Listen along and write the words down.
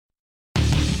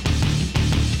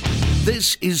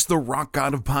This is the Rock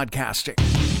God of Podcasting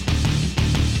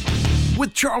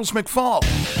with Charles McFall.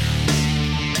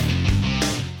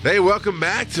 Hey, welcome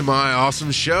back to my awesome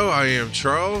show. I am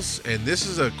Charles, and this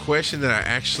is a question that I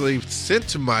actually sent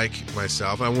to Mike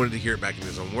myself. I wanted to hear it back in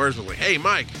his own words, but like, hey,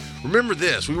 Mike, remember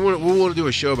this. We want to do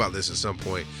a show about this at some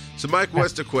point. So, Mike,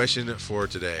 what's the question for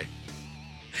today?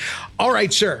 All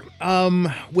right, sir.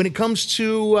 When it comes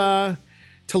to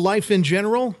life in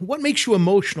general, what makes you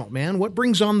emotional, man? What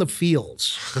brings on the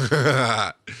feels?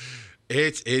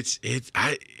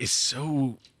 It's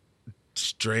so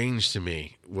strange to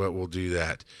me what will do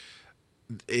that.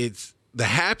 It's the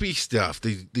happy stuff,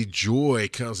 the joy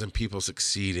comes in people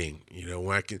succeeding. You know,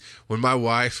 when my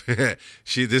wife,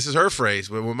 this is her phrase,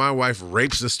 but when my wife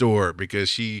rapes the store because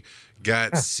she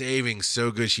got savings so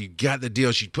good, she got the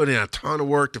deal, she put in a ton of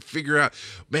work to figure out,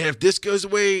 man, if this goes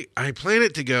away, I plan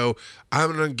it to go,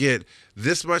 I'm going to get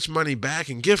this much money back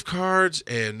in gift cards,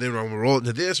 and then I'm going to roll it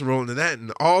into this and roll it into that,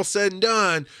 and all said and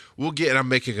done, we'll get, and I'm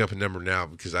making up a number now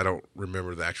because I don't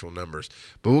remember the actual numbers,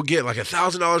 but we'll get like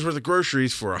 $1,000 worth of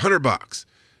groceries for $100.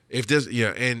 If this,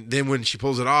 and then when she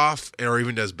pulls it off, or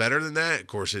even does better than that, of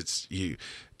course, it's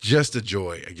just the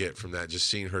joy I get from that, just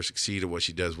seeing her succeed at what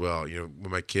she does well, when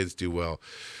my kids do well.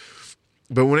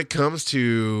 But when it comes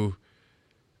to,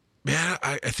 man,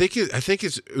 I think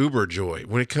it's uber joy.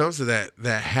 When it comes to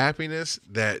that happiness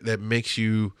that makes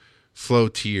you flow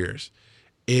tears,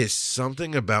 it's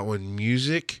something about when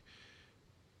music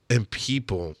and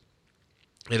people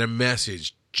and a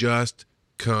message just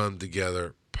come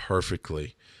together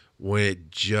perfectly, when it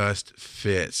just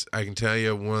fits. I can tell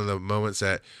you one of the moments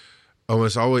that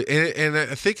almost always, and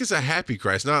I think it's a happy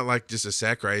cry. It's not like just a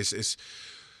sad cry. It's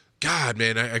God,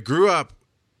 man. I grew up.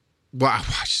 Well, I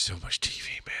watched so much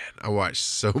TV, man. I watched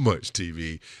so much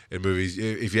TV and movies.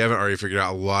 If you haven't already figured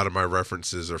out, a lot of my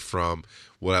references are from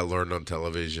what I learned on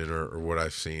television or what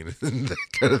I've seen, that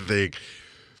kind of thing.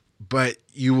 But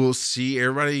you will see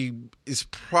everybody is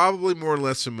probably more or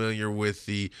less familiar with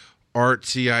the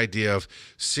artsy idea of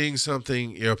seeing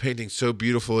something, painting so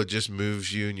beautiful it just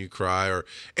moves you and you cry, or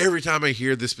every time I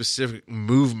hear this specific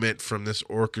movement from this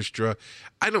orchestra,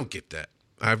 I don't get that.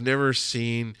 I've never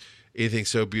seen anything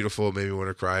so beautiful it made me want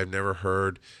to cry. I've never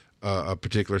heard a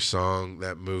particular song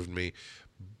that moved me.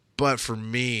 But for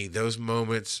me, those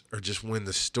moments are just when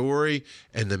the story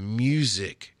and the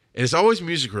music, and it's always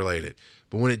music related,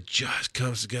 but when it just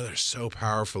comes together so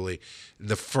powerfully,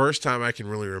 the first time I can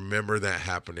really remember that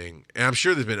happening, and I'm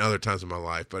sure there's been other times in my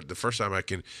life, but the first time I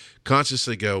can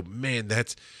consciously go, man,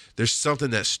 there's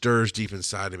something that stirs deep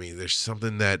inside of me. There's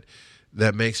something that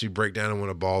makes me break down and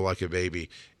want to bawl like a baby,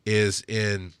 is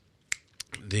in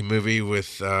the movie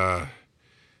with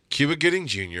Cuba Gooding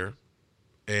Jr.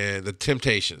 and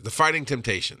The Fighting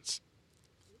Temptations.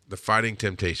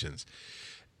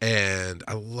 And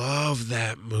I love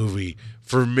that movie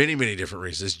for many, many different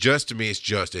reasons. To me, it's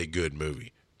just a good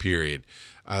movie, period.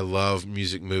 I love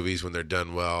music movies when they're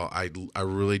done well. I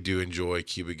really do enjoy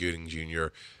Cuba Gooding Jr.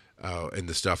 And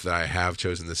the stuff that I have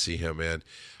chosen to see him in.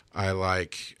 I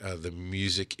like the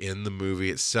music in the movie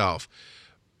itself.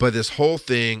 But this whole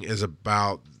thing is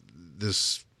about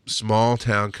this small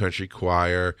town country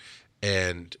choir,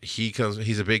 and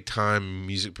he's a big time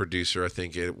music producer, I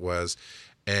think it was.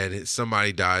 And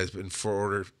somebody dies, but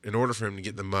in order for him to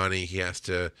get the money, he has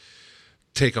to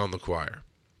take on the choir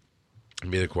and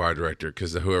be the choir director,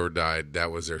 because whoever died, that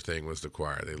was their thing, was the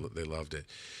choir. They loved it.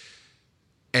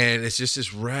 And it's just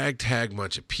this ragtag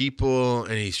bunch of people,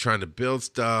 and he's trying to build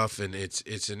stuff, and it's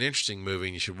an interesting movie,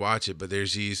 and you should watch it. But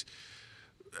there's these,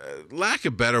 lack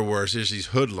of better words, there's these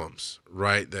hoodlums,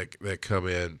 right, that come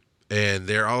in. And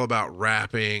they're all about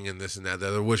rapping and this and that, the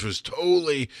other, which was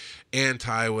totally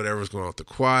anti whatever was going on with the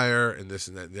choir and this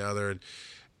and that and the other.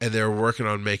 And they're working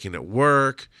on making it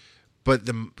work. But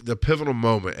the pivotal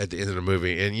moment at the end of the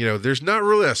movie, and, there's not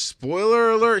really a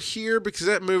spoiler alert here because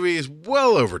that movie is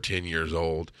well over 10 years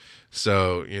old.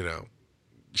 So,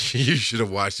 you should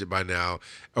have watched it by now.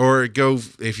 Or go,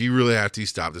 if you really have to,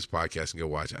 stop this podcast and go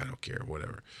watch it. I don't care,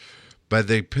 whatever. But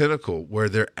the pinnacle where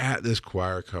they're at this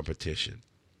choir competition,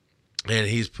 and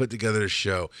he's put together a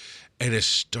show, and it's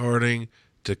starting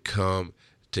to come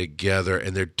together,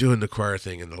 and they're doing the choir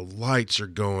thing, and the lights are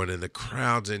going, and the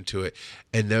crowd's into it,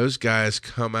 and those guys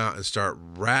come out and start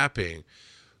rapping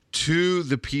to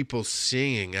the people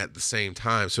singing at the same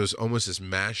time. So it's almost this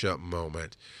mashup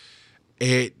moment.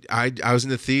 I was in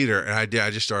the theater, and I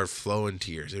just started flowing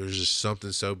tears. There was just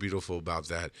something so beautiful about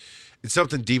that. It's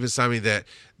something deep inside me that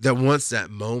wants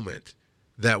that moment,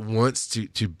 that wants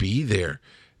to be there.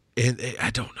 And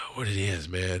I don't know what it is,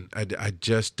 man. I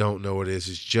just don't know what it is.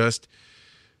 It's just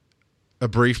a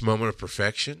brief moment of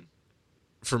perfection.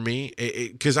 for me,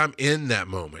 because I'm in that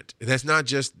moment. That's not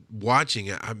just watching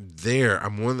it. I'm there.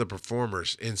 I'm one of the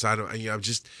performers inside of. I'm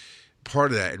just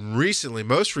part of that. And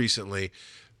most recently,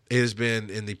 it has been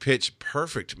in the Pitch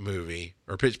Perfect movie,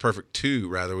 or Pitch Perfect 2,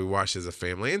 rather, we watched as a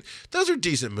family. And those are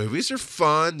decent movies. They're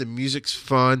fun. The music's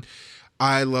fun.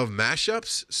 I love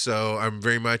mashups, so I'm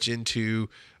very much into,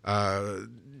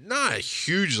 not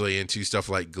hugely into stuff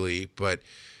like Glee, but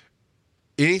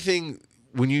anything,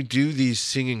 when you do these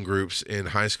singing groups in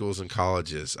high schools and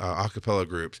colleges, a cappella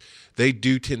groups, they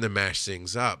do tend to mash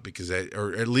things up because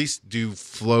or at least do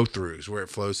flow throughs where it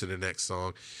flows to the next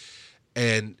song.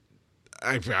 And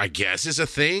I guess it's a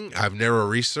thing. I've never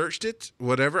researched it,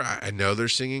 whatever. I know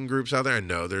there's singing groups out there. I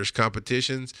know there's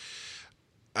competitions.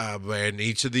 But in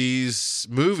each of these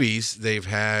movies, they've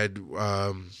had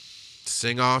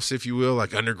sing-offs, if you will,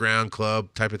 like underground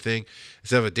club type of thing.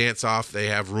 Instead of a dance-off, they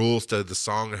have rules to the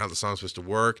song and how the song's supposed to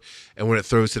work. And when it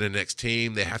throws to the next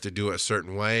team, they have to do it a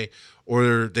certain way,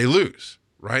 or they lose,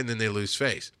 right? And then they lose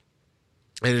face.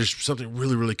 And there's something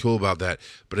really, really cool about that.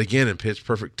 But again, in Pitch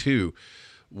Perfect 2,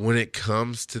 when it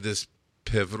comes to this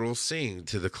pivotal scene,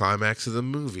 to the climax of the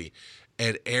movie,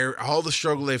 and all the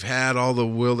struggle they've had, all the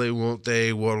will they, won't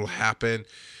they, what'll happen,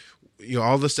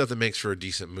 all the stuff that makes for a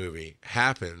decent movie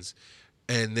happens,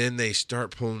 and then they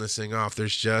start pulling this thing off.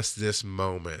 There's just this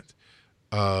moment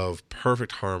of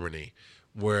perfect harmony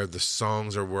where the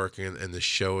songs are working and the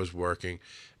show is working,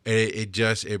 and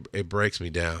it breaks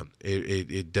me down.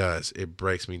 It does. It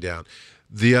breaks me down.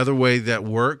 The other way that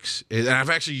works is, and I've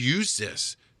actually used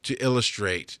this to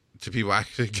illustrate to people. I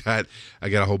got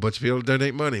a whole bunch of people to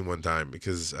donate money one time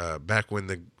because back when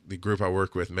the group I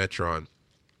work with, Metron,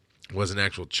 was an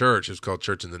actual church. It was called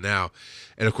Church in the Now.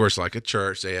 And of course, like a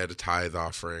church, they had a tithe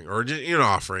offering, or just,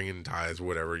 offering and tithes,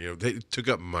 whatever. They took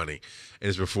up money. And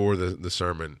it's before the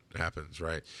sermon happens,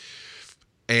 right?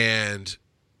 And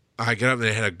I got up and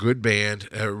they had a good band,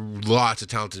 lots of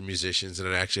talented musicians, and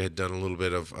I actually had done a little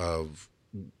bit of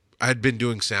I'd been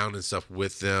doing sound and stuff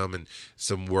with them and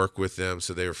some work with them,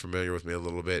 so they were familiar with me a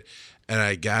little bit. And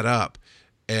I got up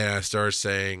and I started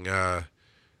saying, I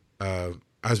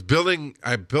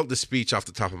built the speech off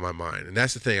the top of my mind. And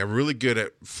that's the thing. I'm really good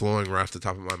at flowing right off the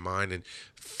top of my mind. And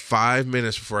 5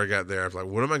 minutes before I got there, I was like,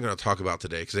 what am I going to talk about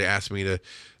today? Because they asked me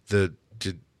to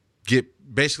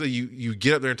get, basically you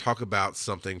get up there and talk about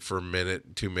something for a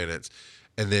minute, 2 minutes,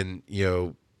 and then,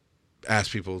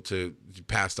 ask people to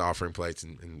pass the offering plates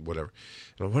and whatever.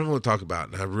 And what am I going to talk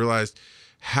about? And I realized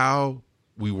how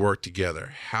we work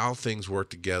together, how things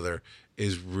work together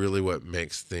is really what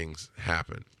makes things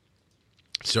happen.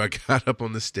 So I got up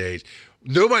on the stage,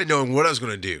 nobody knowing what I was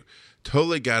going to do,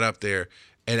 totally got up there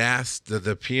and asked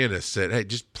the pianist, said, hey,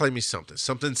 just play me something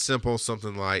simple,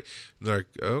 something light. And they're like,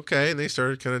 okay. And they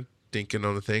started kind of dinking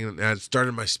on the thing. And I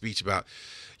started my speech about,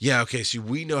 yeah, okay, so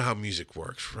we know how music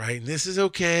works, right? And this is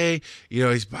okay.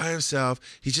 He's by himself.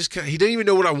 He doesn't even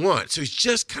know what I want. So he's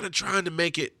just kind of trying to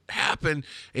make it happen.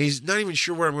 And he's not even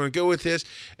sure where I'm going to go with this.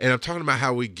 And I'm talking about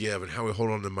how we give and how we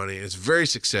hold on to money. And it's very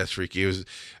success freaky. And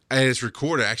it's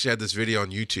recorded. I actually had this video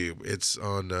on YouTube. It's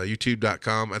on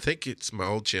youtube.com. I think it's my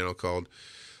old channel called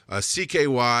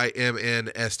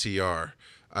CKYMNSTR.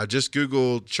 Just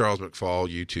Google Charles McFall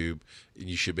YouTube, and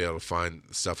you should be able to find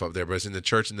stuff up there. But it's in the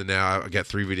Church in the Now. I got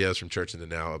 3 videos from Church in the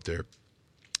Now up there.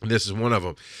 And this is one of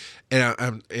them.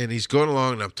 And and he's going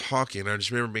along, and I'm talking. And I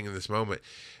just remember being in this moment,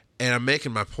 and I'm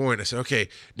making my point. I said, okay,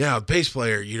 now the bass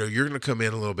player, you're going to come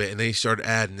in a little bit. And then he started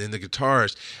adding in the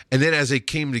guitars. And then as they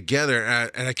came together,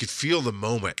 and I could feel the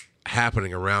moment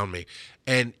happening around me.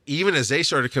 And even as they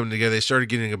started coming together, they started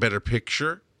getting a better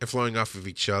picture and flowing off of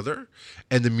each other,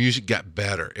 and the music got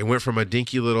better. It went from a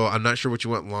dinky little, I'm not sure what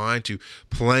you want line, to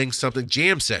playing something,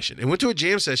 jam session. It went to a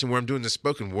jam session where I'm doing the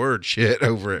spoken word shit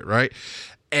over it, right?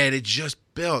 And it just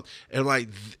built, and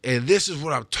this is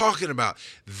what I'm talking about.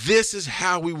 This is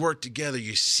how we work together.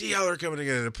 You see how they're coming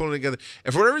together and pulling together.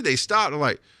 And for whatever they stopped, they're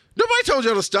like, nobody told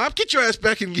y'all to stop. Get your ass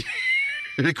back in gear.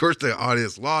 And of course, the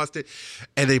audience lost it,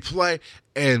 and they play,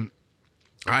 and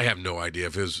I have no idea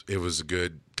if it was a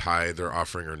good tithe or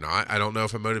offering or not. I don't know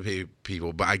if I motivated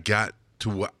people, but I got to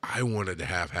what I wanted to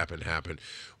have happen,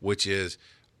 which is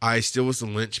I still was the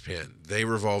linchpin. They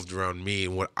revolved around me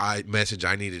and what message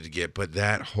I needed to get. But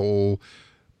that whole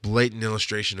blatant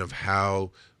illustration of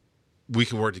how we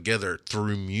can work together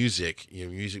through music,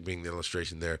 music being the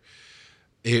illustration there,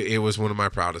 it was one of my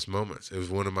proudest moments. It was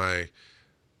one of my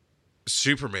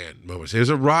Superman moments. It was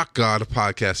a rock god of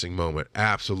podcasting moment.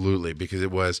 Absolutely. Because it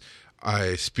was,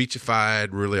 I speechified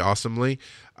really awesomely.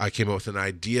 I came up with an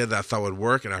idea that I thought would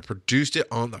work, and I produced it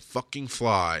on the fucking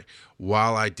fly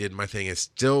while I did my thing and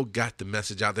still got the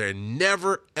message out there and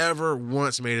never, ever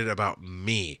once made it about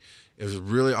me. It was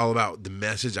really all about the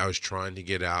message I was trying to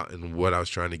get out and what I was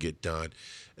trying to get done.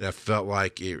 And I felt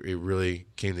like it really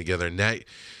came together. And that,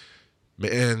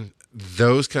 man,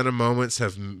 those kind of moments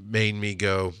have made me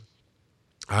go,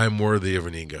 I'm worthy of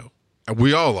an ego.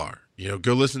 We all are. You know,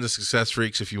 go listen to Success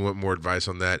Freaks if you want more advice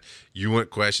on that. You want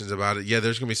questions about it. Yeah,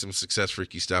 there's going to be some Success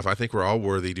Freaky stuff. I think we're all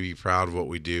worthy to be proud of what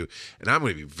we do. And I'm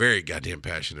going to be very goddamn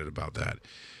passionate about that.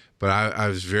 But I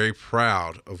was very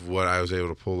proud of what I was able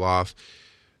to pull off.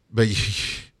 But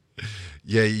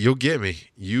yeah, you'll get me.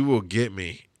 You will get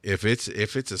me. If it's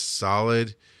a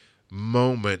solid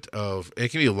moment of, it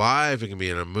can be live, it can be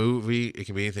in a movie, it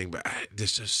can be anything, but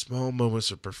there's just small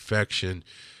moments of perfection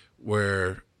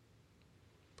where,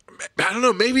 I don't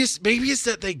know, maybe it's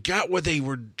that they got what they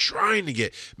were trying to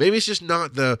get. Maybe it's just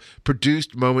not the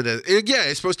produced moment that, yeah,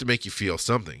 it's supposed to make you feel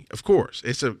something. Of course,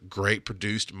 it's a great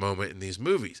produced moment in these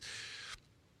movies.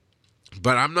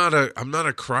 But I'm not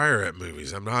a crier at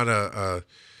movies. I'm not a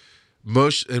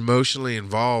emotionally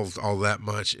involved all that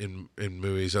much in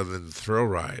movies other than the thrill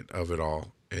ride of it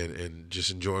all and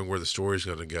just enjoying where the story's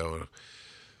going to go.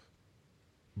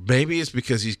 Maybe it's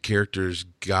because these characters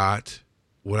got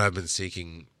what I've been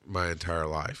seeking my entire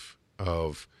life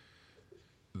of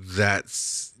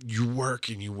that's you work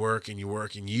and you work and you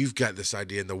work and you've got this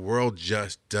idea and the world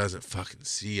just doesn't fucking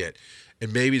see it.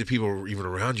 And maybe the people even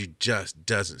around you just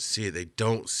doesn't see it. They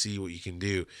don't see what you can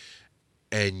do.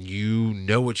 And you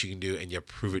know what you can do, and you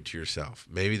prove it to yourself.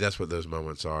 Maybe that's what those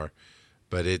moments are,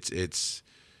 but it's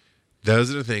those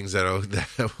are the things that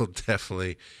will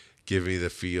definitely give me the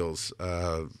feels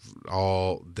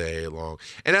all day long.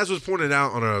 And as was pointed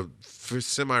out on a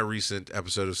semi-recent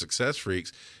episode of Success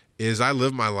Freaks, is I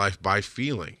live my life by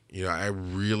feeling. You know, I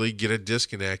really get a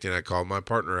disconnect, and I called my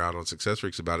partner out on Success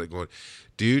Freaks about it, going,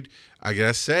 dude, I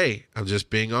gotta say, I'm just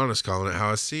being honest, calling it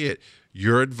how I see it.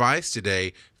 Your advice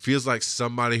today feels like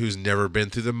somebody who's never been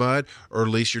through the mud, or at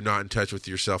least you're not in touch with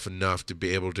yourself enough to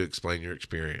be able to explain your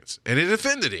experience. And it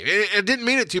offended him. I didn't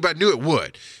mean it to, but I knew it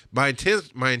would. My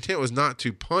intent was not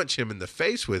to punch him in the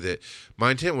face with it.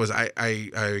 My intent was I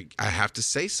have to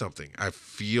say something. I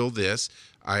feel this.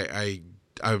 I've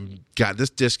got this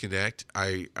disconnect.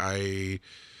 I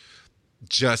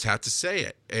just have to say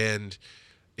it. And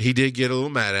he did get a little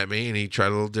mad at me, and he tried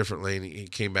a little differently, and he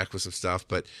came back with some stuff,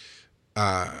 but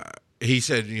he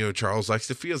said, you know, Charles likes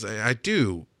the feels. I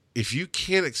do. If you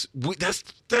can't,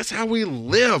 that's how we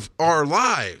live our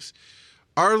lives.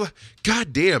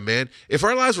 Goddamn, man. If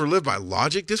our lives were lived by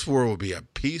logic, this world would be a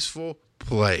peaceful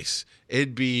place.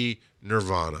 It'd be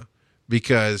nirvana.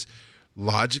 Because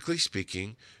logically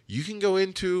speaking, you can go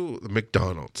into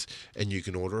McDonald's and you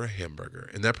can order a hamburger,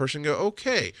 and that person go,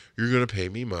 okay, you're going to pay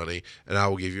me money and I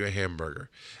will give you a hamburger.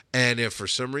 And if for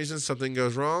some reason something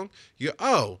goes wrong, you go,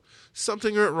 oh,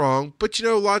 something went wrong, but you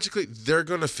know, logically, they're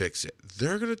going to fix it.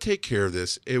 They're going to take care of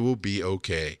this. It will be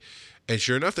okay. And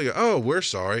sure enough, they go, oh, we're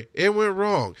sorry. It went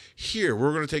wrong. Here,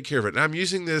 we're going to take care of it. And I'm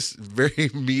using this very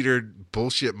metered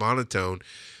bullshit monotone,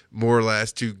 more or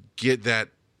less, to get that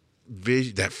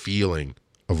feeling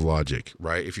of logic,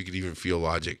 right? If you could even feel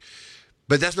logic.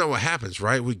 But that's not what happens,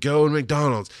 right? We go to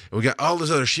McDonald's and we got all this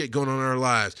other shit going on in our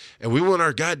lives, and we want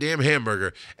our goddamn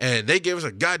hamburger, and they give us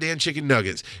a goddamn chicken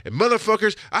nuggets. And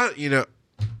motherfuckers,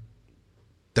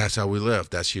 that's how we live.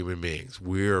 That's human beings.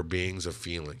 We are beings of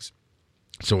feelings.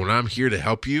 So when I'm here to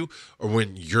help you, or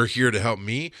when you're here to help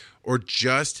me, or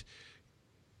just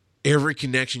every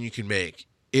connection you can make,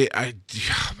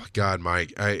 oh my God,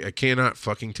 Mike, I cannot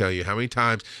fucking tell you how many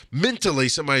times mentally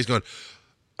somebody's going,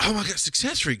 oh my God,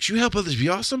 Success Freaks, you help others be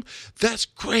awesome? That's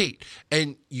great.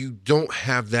 And you don't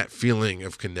have that feeling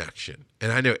of connection.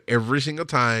 And I know every single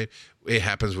time it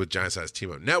happens with Giant Size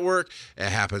Team Up Network. It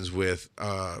happens with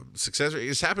Success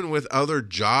Freaks. It's happened with other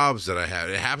jobs that I have.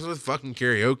 It happens with fucking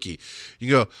karaoke. You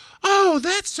go, oh,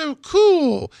 that's so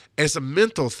cool. And it's a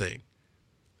mental thing.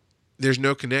 There's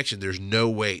no connection. There's no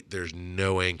weight. There's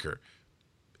no anchor.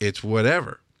 It's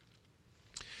whatever.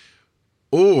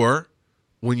 Or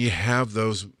when you have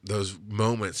those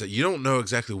moments that you don't know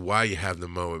exactly why you have the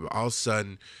moment, but all of a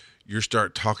sudden you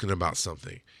start talking about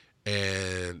something.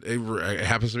 And it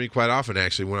happens to me quite often,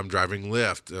 actually, when I'm driving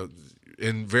Lyft.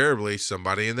 Invariably,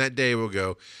 somebody in that day will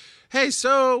go, hey,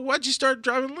 so why'd you start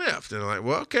driving Lyft? And I'm like,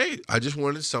 well, okay, I just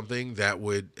wanted something that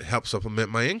would help supplement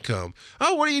my income.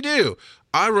 Oh, what do you do?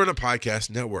 I run a podcast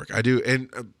network. I do.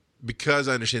 And because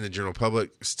I understand the general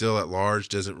public still at large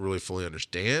doesn't really fully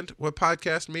understand what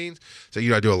podcast means. So,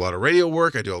 I do a lot of radio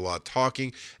work. I do a lot of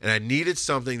talking. And I needed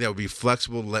something that would be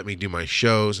flexible to let me do my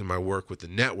shows and my work with the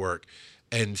network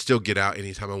and still get out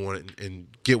anytime I want it and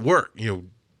get work.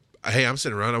 Hey, I'm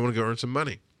sitting around. I want to go earn some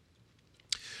money.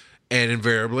 And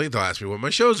invariably, they'll ask me what my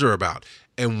shows are about.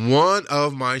 And one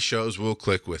of my shows will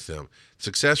click with them.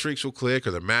 Success Freaks will click,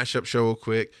 or the mashup show will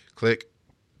click.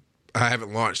 I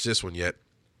haven't launched this one yet.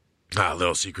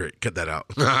 Little secret. Cut that out.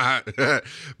 But,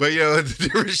 the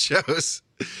different shows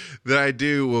that I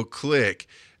do will click,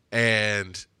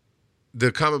 and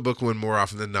the comic book one more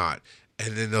often than not.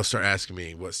 And then they'll start asking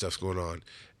me what stuff's going on.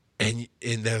 And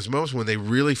in those moments when they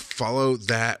really follow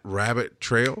that rabbit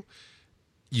trail,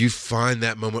 you find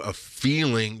that moment of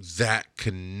feeling that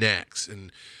connects.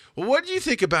 And what do you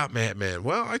think about Madman?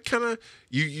 Well, I kind of,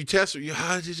 you test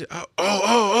it.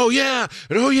 Oh, yeah.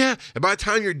 And oh, yeah. And by the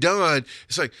time you're done,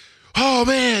 it's like, oh,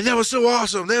 man, that was so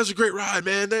awesome. That was a great ride,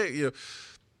 man.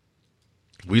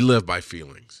 We live by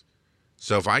feelings.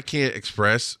 So if I can't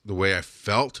express the way I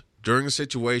felt during a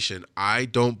situation, I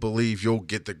don't believe you'll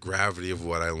get the gravity of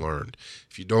what I learned.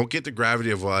 If you don't get the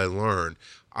gravity of what I learned,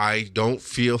 I don't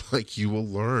feel like you will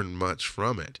learn much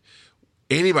from it.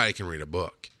 Anybody can read a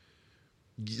book.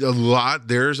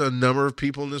 There's a number of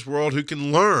people in this world who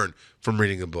can learn from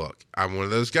reading a book. I'm one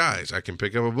of those guys. I can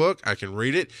pick up a book, I can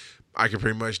read it, I can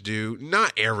pretty much do,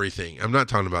 not everything, I'm not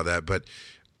talking about that, but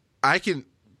I can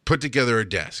put together a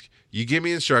desk. You give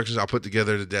me instructions, I'll put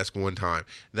together the desk one time,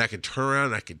 and I can turn around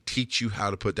and I can teach you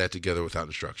how to put that together without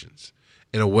instructions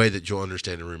in a way that you'll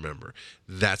understand and remember.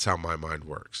 That's how my mind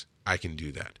works. I can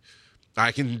do that.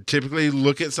 I can typically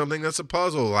look at something that's a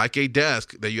puzzle, like a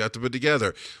desk that you have to put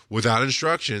together without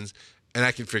instructions, and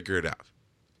I can figure it out.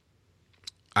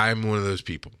 I'm one of those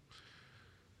people.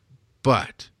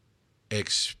 But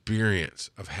experience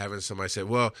of having somebody say,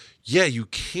 well, yeah, you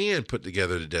can put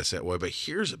together the desk that way, but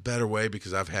here's a better way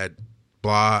because I've had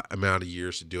blah amount of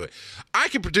years to do it. I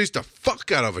can produce the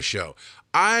fuck out of a show.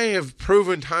 I have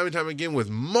proven time and time again with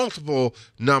multiple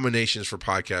nominations for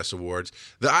podcast awards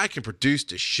that I can produce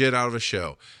the shit out of a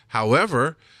show.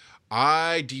 However,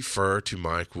 I defer to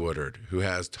Mike Woodard, who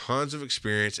has tons of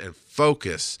experience and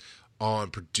focus on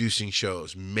producing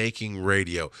shows, making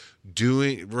radio,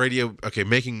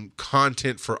 making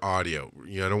content for audio.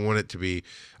 I don't want it to be,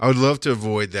 I would love to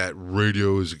avoid that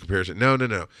radio is a comparison. No.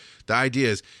 The idea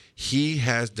is he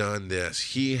has done this.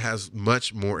 He has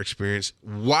much more experience,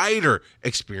 wider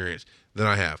experience than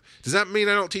I have. Does that mean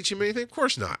I don't teach him anything? Of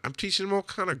course not. I'm teaching him all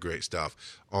kind of great stuff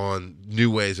on new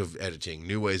ways of editing,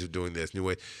 new ways of doing this, new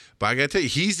ways. But I got to tell you,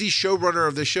 he's the showrunner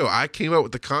of this show. I came up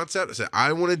with the concept. I said,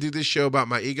 I want to do this show about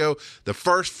my ego. The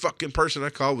first fucking person I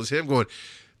called was him going,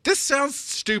 this sounds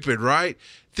stupid, right?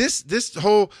 This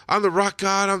whole, I'm the rock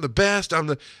god, I'm the best,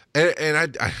 and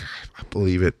I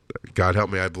believe it. God help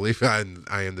me, I believe I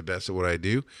am the best at what I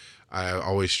do. I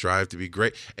always strive to be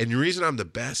great. And the reason I'm the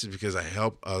best is because I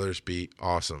help others be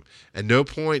awesome. At no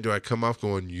point do I come off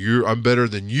going, I'm better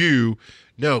than you.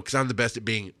 No, because I'm the best at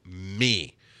being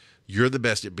me. You're the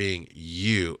best at being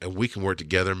you. And we can work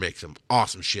together and make some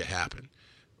awesome shit happen.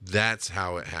 That's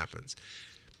how it happens.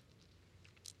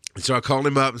 And so I called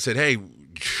him up and said, hey,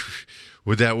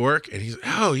 would that work? And he's like,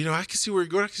 oh, I can see where you're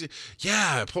going. I can see,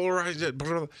 yeah, polarized it. Blah,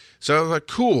 blah, blah. So I was like,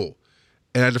 cool.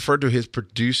 And I deferred to his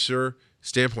producer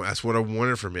standpoint. That's what I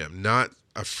wanted from him. Not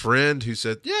a friend who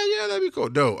said, yeah, that'd be cool.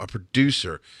 No, a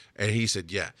producer. And he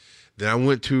said, yeah. Then I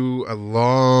went to a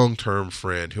long-term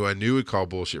friend who I knew would call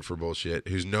bullshit for bullshit,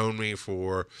 who's known me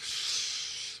for,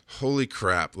 holy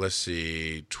crap, let's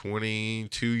see,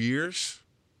 22 years,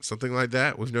 something like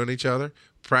that. We've known each other.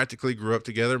 Practically grew up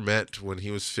together, met when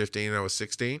he was 15 and I was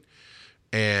 16.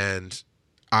 And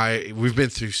we've been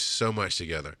through so much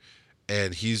together.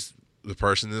 And he's the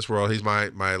person in this world, he's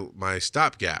my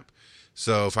stopgap.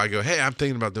 So if I go, hey, I'm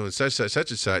thinking about doing such and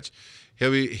such,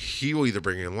 he will either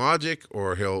bring in logic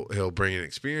or he'll bring in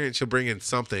experience. He'll bring in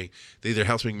something that either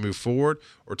helps me move forward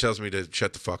or tells me to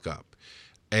shut the fuck up.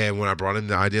 And when I brought him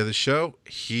the idea of the show,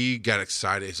 he got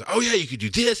excited. He's like, oh yeah, you could do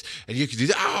this and you could do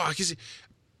that. Oh, I can see.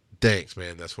 Thanks,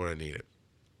 man. That's what I needed.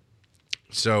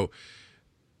 So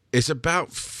it's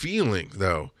about feeling,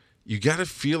 though. You got to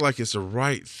feel like it's the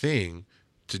right thing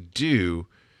to do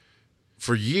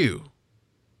for you.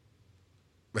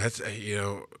 That's,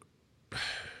 I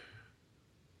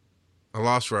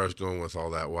lost where I was going with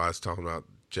all that while I was talking about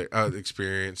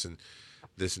experience and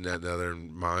this and that and the other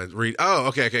and minds.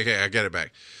 Okay. I get it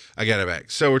back.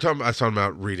 So I was talking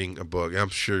about reading a book. I'm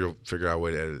sure you'll figure out a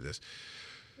way to edit this.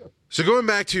 So going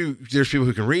back to, there's people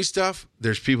who can read stuff,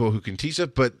 there's people who can teach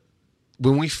stuff, but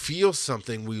when we feel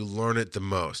something, we learn it the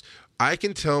most. I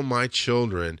can tell my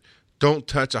children, don't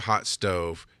touch a hot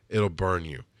stove, it'll burn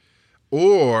you.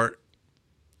 Or,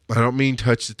 I don't mean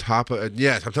touch the top of it.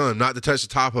 Yes, I'm telling them not to touch the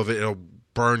top of it, it'll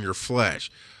burn your flesh.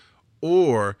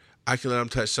 Or, I can let them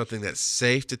touch something that's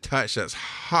safe to touch, that's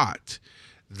hot,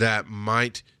 that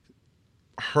might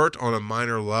hurt on a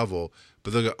minor level,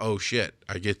 but they'll go, oh shit,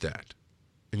 I get that.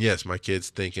 And yes, my kid's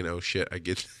thinking, oh shit, I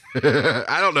get that.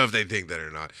 I don't know if they think that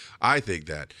or not. I think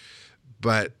that.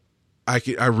 But I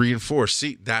reinforce,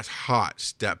 see, that's hot,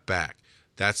 step back.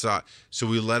 That's hot. So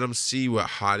we let them see what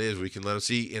hot is. We can let them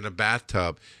see in a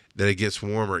bathtub that it gets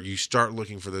warmer. You start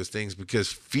looking for those things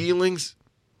because feelings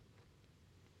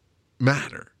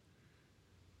matter.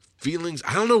 Feelings,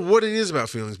 I don't know what it is about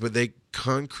feelings, but they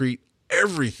concrete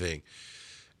everything.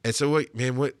 And so,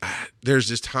 there's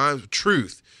just times,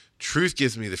 truth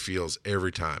gives me the feels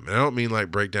every time. And I don't mean like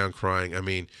breakdown crying. I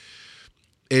mean,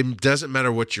 it doesn't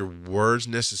matter what your words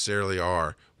necessarily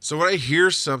are. So when I hear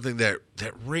something that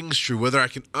rings true, whether I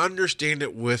can understand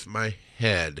it with my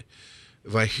head,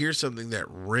 if I hear something that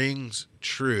rings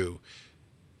true,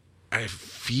 I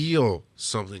feel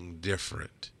something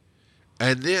different.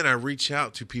 And then I reach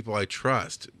out to people I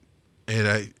trust.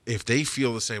 And if they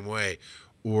feel the same way,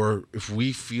 or if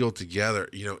we feel together,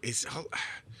 it's,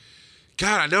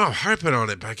 God, I know I'm harping on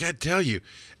it, but I got to tell you,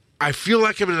 I feel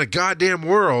like I'm in a goddamn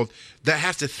world that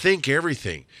has to think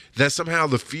everything. That somehow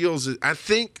the feels,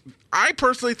 I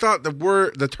personally thought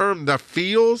the term the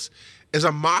feels is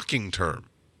a mocking term.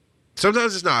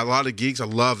 Sometimes it's not. A lot of geeks, I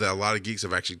love that a lot of geeks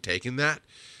have actually taken that.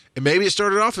 And maybe it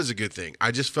started off as a good thing. I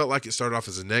just felt like it started off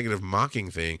as a negative mocking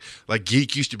thing. Like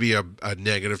geek used to be a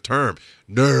negative term.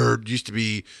 Nerd used to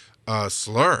be a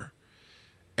slur.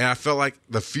 And I felt like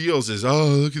the feels is, oh,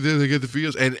 look at this, I get the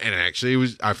feels. And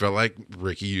actually, I felt like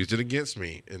Ricky used it against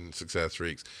me in Success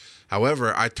Freaks.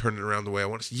 However, I turned it around the way I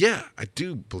want to. Yeah, I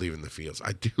do believe in the feels.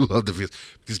 I do love the feels.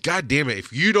 Because, God damn it,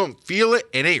 if you don't feel it,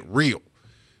 it ain't real.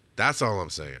 That's all I'm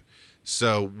saying.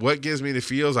 So what gives me the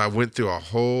feels? I went through a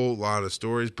whole lot of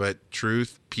stories, but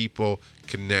truth, people,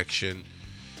 connection,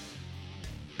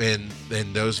 and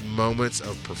those moments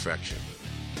of perfection.